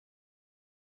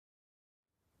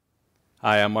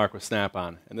Hi, I'm Mark with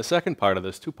Snap-on. In the second part of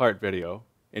this two-part video,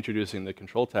 introducing the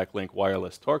ControlTech Link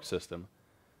wireless torque system,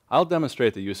 I'll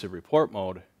demonstrate the use of report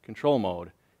mode, control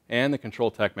mode, and the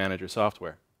ControlTech Manager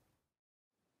software.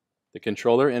 The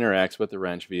controller interacts with the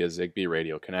wrench via Zigbee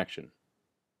radio connection.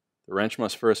 The wrench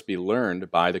must first be learned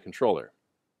by the controller.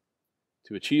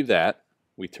 To achieve that,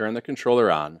 we turn the controller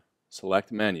on,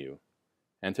 select Menu,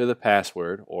 enter the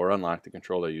password or unlock the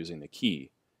controller using the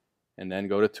key, and then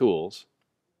go to Tools,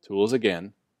 Tools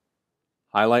again,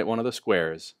 highlight one of the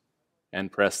squares,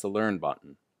 and press the Learn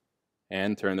button,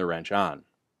 and turn the wrench on.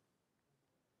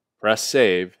 Press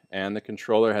Save, and the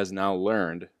controller has now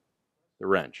learned the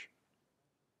wrench.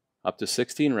 Up to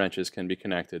 16 wrenches can be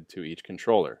connected to each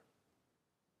controller.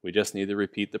 We just need to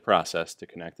repeat the process to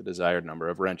connect the desired number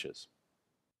of wrenches.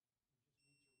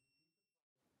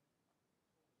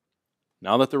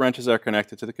 Now that the wrenches are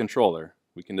connected to the controller,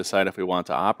 we can decide if we want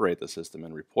to operate the system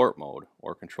in report mode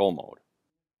or control mode.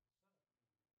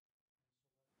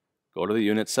 Go to the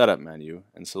Unit Setup menu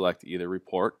and select either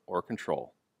Report or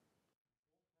Control.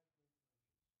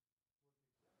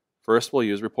 First, we'll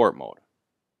use Report mode.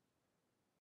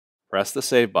 Press the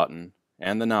Save button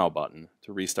and the Now button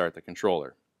to restart the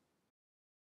controller.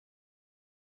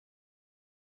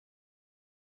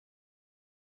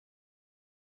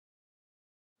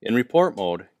 In report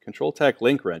mode, ControlTech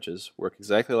Link wrenches work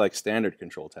exactly like standard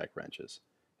ControlTech wrenches,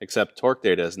 except torque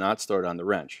data is not stored on the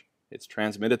wrench. It's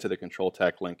transmitted to the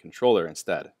ControlTech Link controller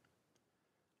instead.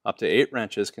 Up to 8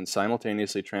 wrenches can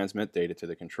simultaneously transmit data to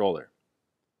the controller.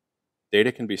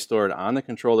 Data can be stored on the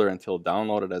controller until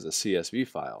downloaded as a CSV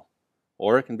file,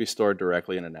 or it can be stored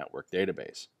directly in a network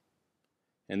database.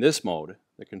 In this mode,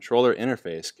 the controller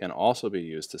interface can also be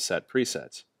used to set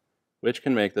presets, which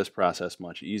can make this process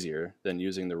much easier than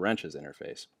using the wrench's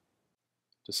interface.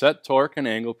 To set torque and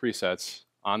angle presets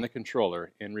on the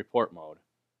controller in report mode,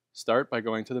 start by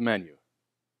going to the menu.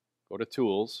 Go to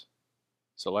Tools,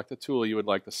 select the tool you would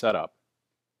like to set up,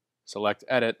 select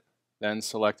Edit, then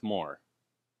select More,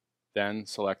 then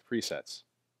select Presets.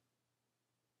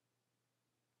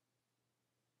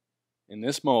 In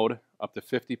this mode, up to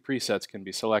 50 presets can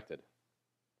be selected.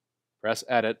 Press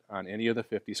Edit on any of the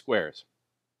 50 squares.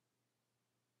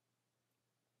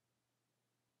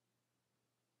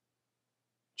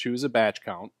 Choose a batch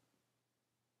count.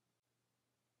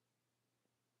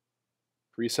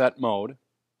 Preset mode,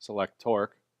 select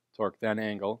torque, torque then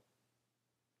angle,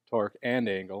 torque and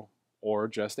angle, or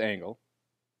just angle.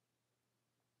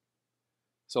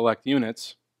 Select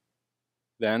units,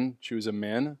 then choose a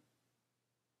min,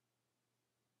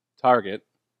 target,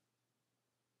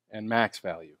 and max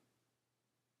value.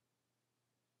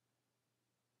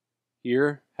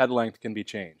 Here, head length can be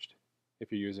changed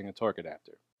if you're using a torque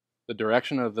adapter. The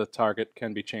direction of the target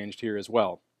can be changed here as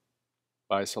well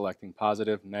by selecting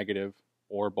positive, negative,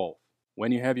 or both.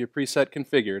 When you have your preset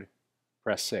configured,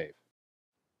 press Save.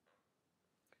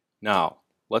 Now,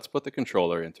 let's put the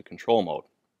controller into control mode.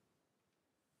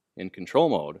 In control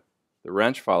mode, the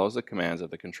wrench follows the commands of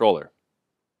the controller.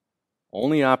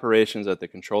 Only operations that the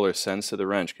controller sends to the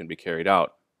wrench can be carried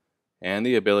out, and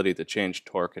the ability to change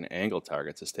torque and angle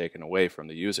targets is taken away from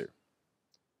the user.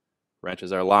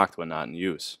 Wrenches are locked when not in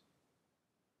use.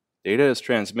 Data is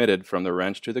transmitted from the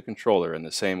wrench to the controller in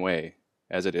the same way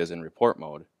as it is in report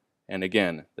mode, and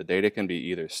again, the data can be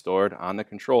either stored on the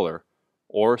controller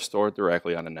or stored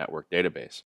directly on a network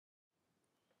database.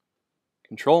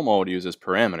 Control mode uses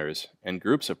parameters and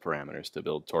groups of parameters to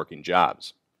build torquing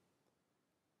jobs.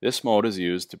 This mode is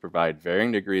used to provide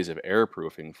varying degrees of error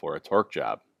proofing for a torque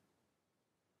job.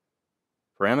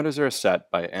 Parameters are set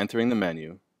by entering the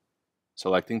menu,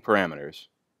 selecting parameters,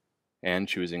 and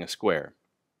choosing a square.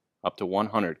 Up to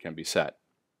 100 can be set.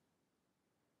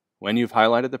 When you've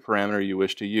highlighted the parameter you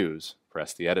wish to use,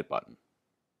 press the Edit button.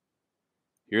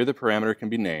 Here the parameter can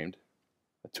be named,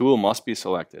 a tool must be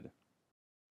selected,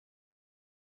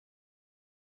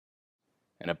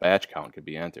 and a batch count can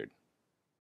be entered.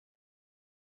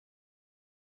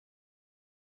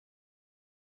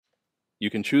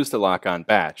 You can choose to lock on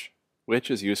batch,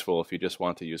 which is useful if you just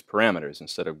want to use parameters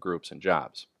instead of groups and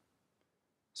jobs.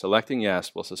 Selecting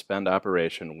Yes will suspend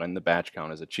operation when the batch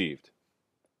count is achieved.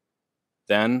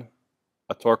 Then,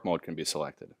 a torque mode can be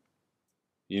selected.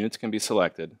 Units can be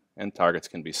selected, and targets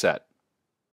can be set.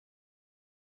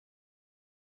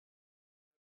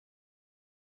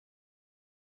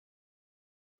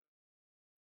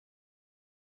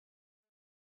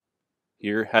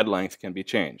 Here, head length can be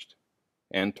changed,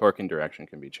 and torquing direction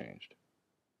can be changed.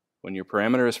 When your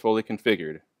parameter is fully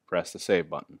configured, press the Save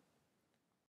button.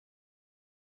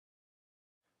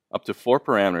 Up to 4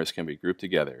 parameters can be grouped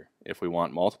together if we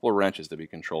want multiple wrenches to be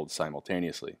controlled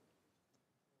simultaneously.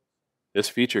 This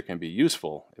feature can be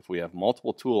useful if we have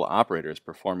multiple tool operators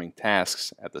performing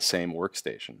tasks at the same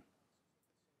workstation.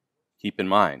 Keep in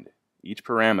mind, each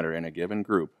parameter in a given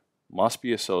group must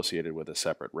be associated with a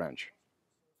separate wrench.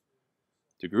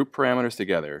 To group parameters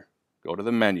together, go to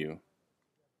the menu,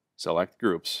 select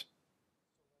Groups,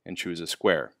 and choose a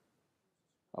square.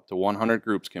 Up to 100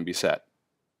 groups can be set.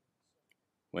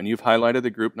 When you've highlighted the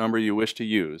group number you wish to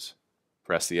use,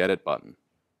 press the Edit button.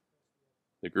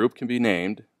 The group can be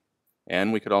named,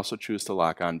 and we could also choose to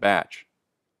lock on batch.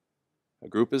 A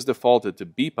group is defaulted to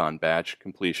beep on batch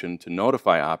completion to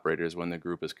notify operators when the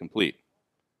group is complete.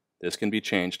 This can be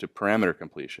changed to parameter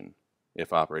completion,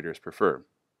 if operators prefer.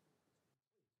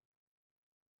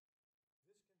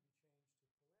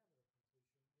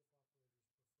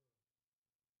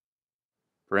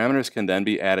 Parameters can then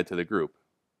be added to the group.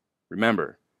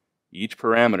 Remember, each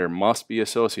parameter must be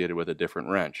associated with a different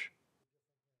wrench.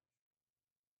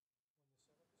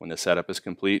 When the setup is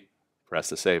complete, press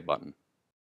the Save button.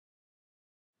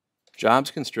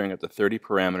 Jobs can string up to 30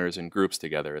 parameters and groups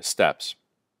together as steps.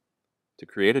 To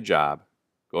create a job,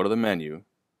 go to the menu,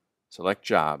 select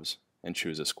Jobs, and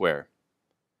choose a square.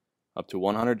 Up to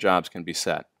 100 jobs can be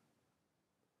set.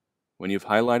 When you've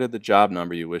highlighted the job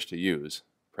number you wish to use,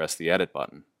 press the Edit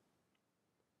button.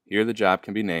 Here the job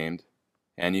can be named,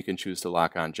 and you can choose to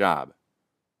lock on Job,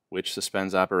 which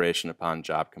suspends operation upon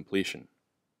job completion.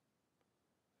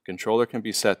 The controller can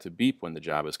be set to beep when the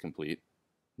job is complete,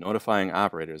 notifying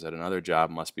operators that another job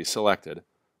must be selected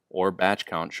or batch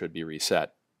count should be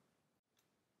reset.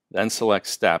 Then select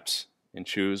Steps and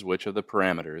choose which of the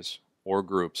parameters or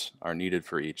groups are needed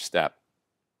for each step.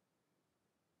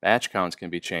 Batch counts can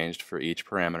be changed for each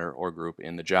parameter or group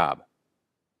in the job.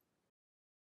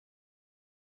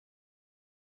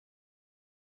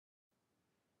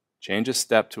 Change a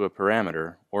step to a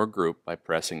parameter or group by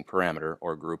pressing Parameter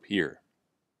or Group here.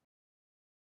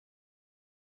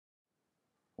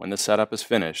 When the setup is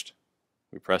finished,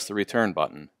 we press the Return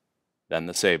button, then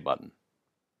the Save button.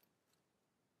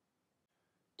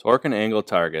 Torque and angle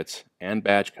targets and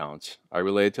batch counts are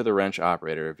relayed to the wrench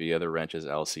operator via the wrench's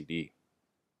LCD.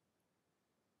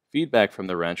 Feedback from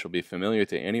the wrench will be familiar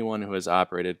to anyone who has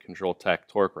operated ControlTech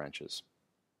torque wrenches.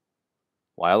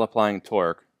 While applying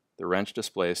torque, the wrench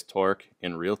displays torque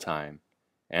in real time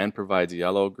and provides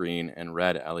yellow, green, and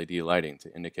red LED lighting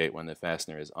to indicate when the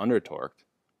fastener is under-torqued,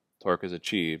 torque is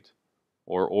achieved,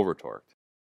 or over-torqued,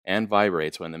 and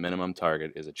vibrates when the minimum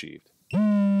target is achieved.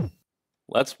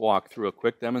 Let's walk through a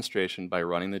quick demonstration by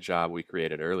running the job we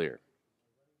created earlier.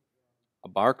 A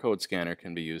barcode scanner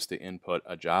can be used to input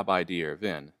a job ID or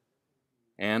VIN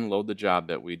and load the job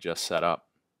that we just set up.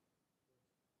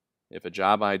 If a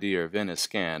job ID or VIN is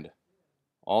scanned,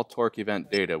 all torque event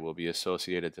data will be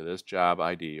associated to this job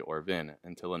ID or VIN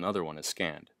until another one is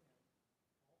scanned.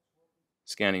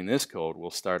 Scanning this code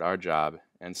will start our job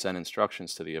and send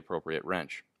instructions to the appropriate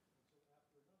wrench.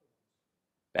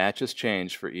 Batch is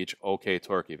changed for each OK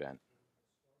torque event.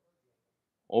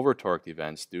 Over-torqued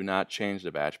events do not change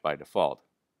the batch by default,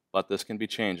 but this can be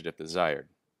changed if desired.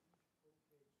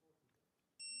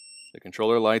 The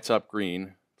controller lights up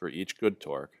green for each good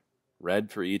torque,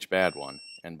 red for each bad one,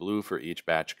 and blue for each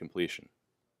batch completion.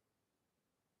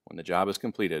 When the job is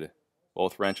completed,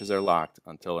 both wrenches are locked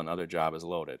until another job is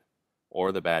loaded,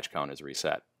 or the batch count is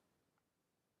reset.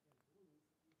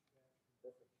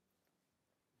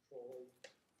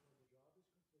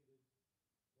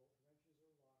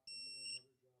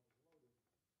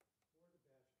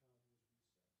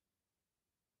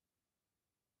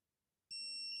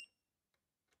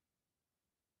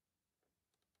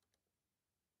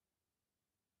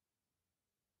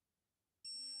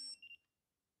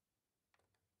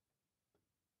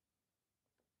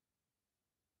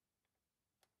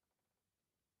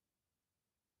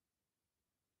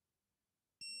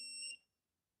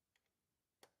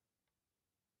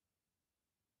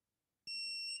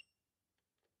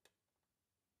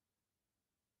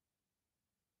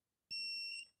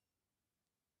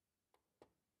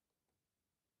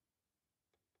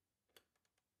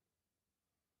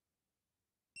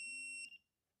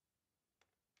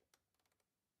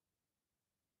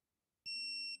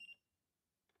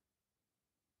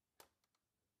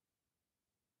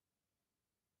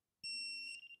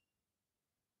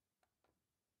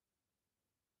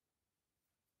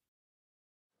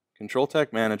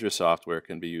 ControlTech Manager software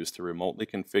can be used to remotely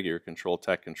configure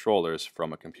ControlTech controllers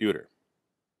from a computer.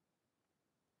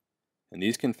 And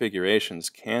these configurations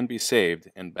can be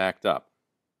saved and backed up.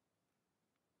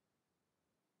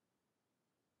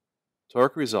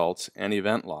 Torque results and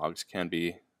event logs can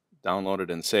be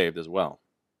downloaded and saved as well.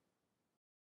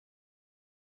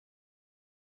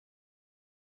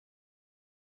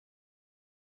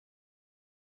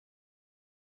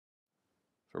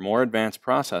 For more advanced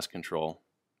process control,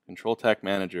 ControlTech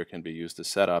Manager can be used to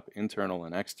set up internal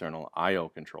and external I/O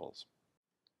controls.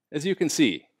 As you can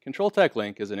see, ControlTech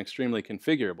Link is an extremely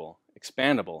configurable,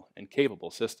 expandable, and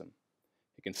capable system.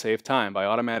 It can save time by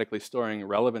automatically storing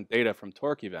relevant data from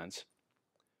torque events,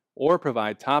 or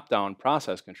provide top-down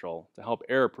process control to help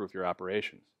error-proof your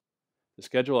operations. To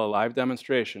schedule a live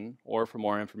demonstration, or for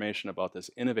more information about this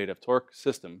innovative torque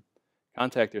system,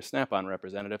 contact your Snap-on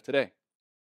representative today.